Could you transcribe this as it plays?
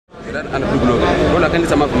The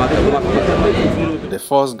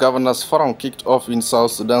first Governors Forum kicked off in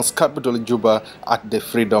South Sudan's capital, Juba, at the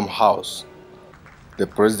Freedom House. The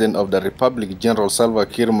President of the Republic, General Salva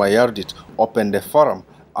Kiir, opened the forum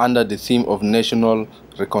under the theme of national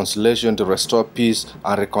reconciliation to restore peace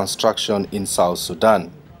and reconstruction in South Sudan.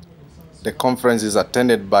 The conference is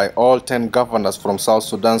attended by all 10 governors from South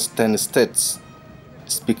Sudan's 10 states.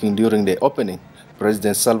 Speaking during the opening,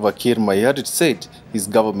 President Salva Kiir said his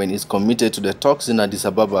government is committed to the talks in Addis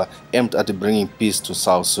Ababa aimed at bringing peace to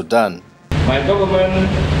South Sudan. My government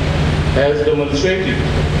has demonstrated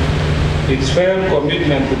its firm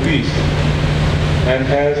commitment to peace and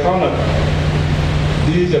has honored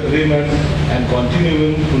these agreements and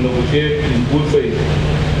continuing to negotiate in good faith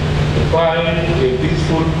to find a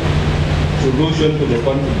peaceful solution to the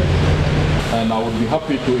conflict. And I would be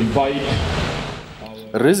happy to invite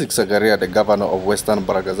Rizik Sagaria, the governor of Western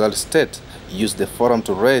Baragazal State, used the forum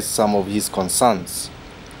to raise some of his concerns.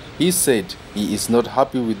 He said he is not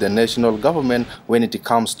happy with the national government when it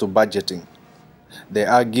comes to budgeting. They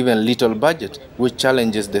are given little budget, which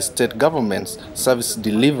challenges the state government's service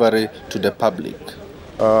delivery to the public.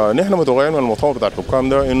 نحن متوقعين من المؤتمر بتاع الحكام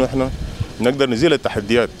ده انه احنا نقدر نزيل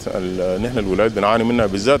التحديات اللي نحن الولايات بنعاني منها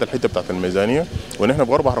بالذات الحته بتاعت الميزانيه ونحن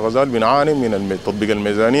بغرب بحر غزال بنعاني من تطبيق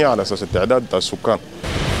الميزانيه على اساس التعداد بتاع السكان.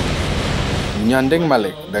 Nyandeng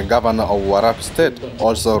Malek, the governor of Warab State,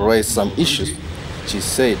 also raised some issues. She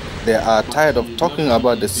said they are tired of talking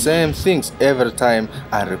about the same things every time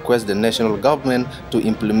and request the national government to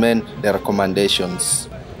implement the recommendations.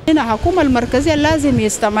 هنا الحكومة المركزية لازم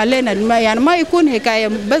يستعملنا يعني ما يكون حكاية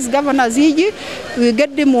بس governors يجي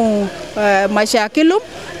ويقدموا مشاكلهم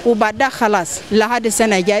وبعدها خلاص لحد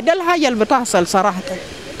السنة الجاية ده الحاجة اللي بتحصل صراحة.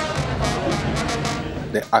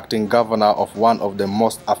 The acting governor of one of the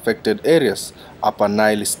most affected areas, Upper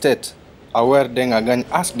Nile State, Awer Deng again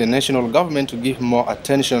asked the national government to give more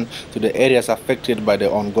attention to the areas affected by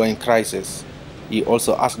the ongoing crisis. He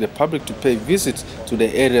also asked the public to pay visits to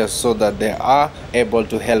the areas so that they are able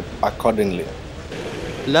to help accordingly.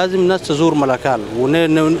 لازم الناس تزور ملكال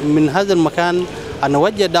ومن هذا المكان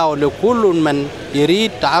نوجه دعوة لكل من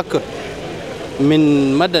يريد تعقد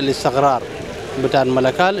من مدى الاستقرار بتاع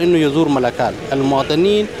ملكال انه يزور ملكال.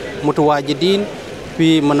 المواطنين متواجدين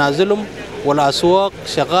في منازلهم والاسواق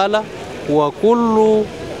شغالة وكل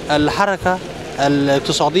الحركة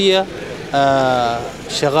الاقتصادية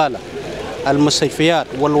شغالة. المستشفيات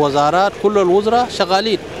والوزارات كل الوزراء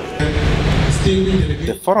شغالين.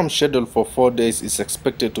 The forum scheduled for 4 days is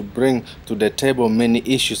expected to bring to the table many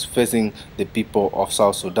issues facing the people of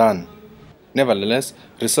South Sudan. Nevertheless,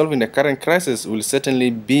 resolving the current crisis will certainly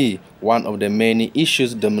be one of the many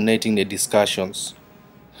issues dominating the discussions.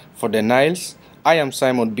 For the Niles, I am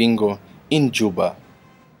Simon Bingo in Juba.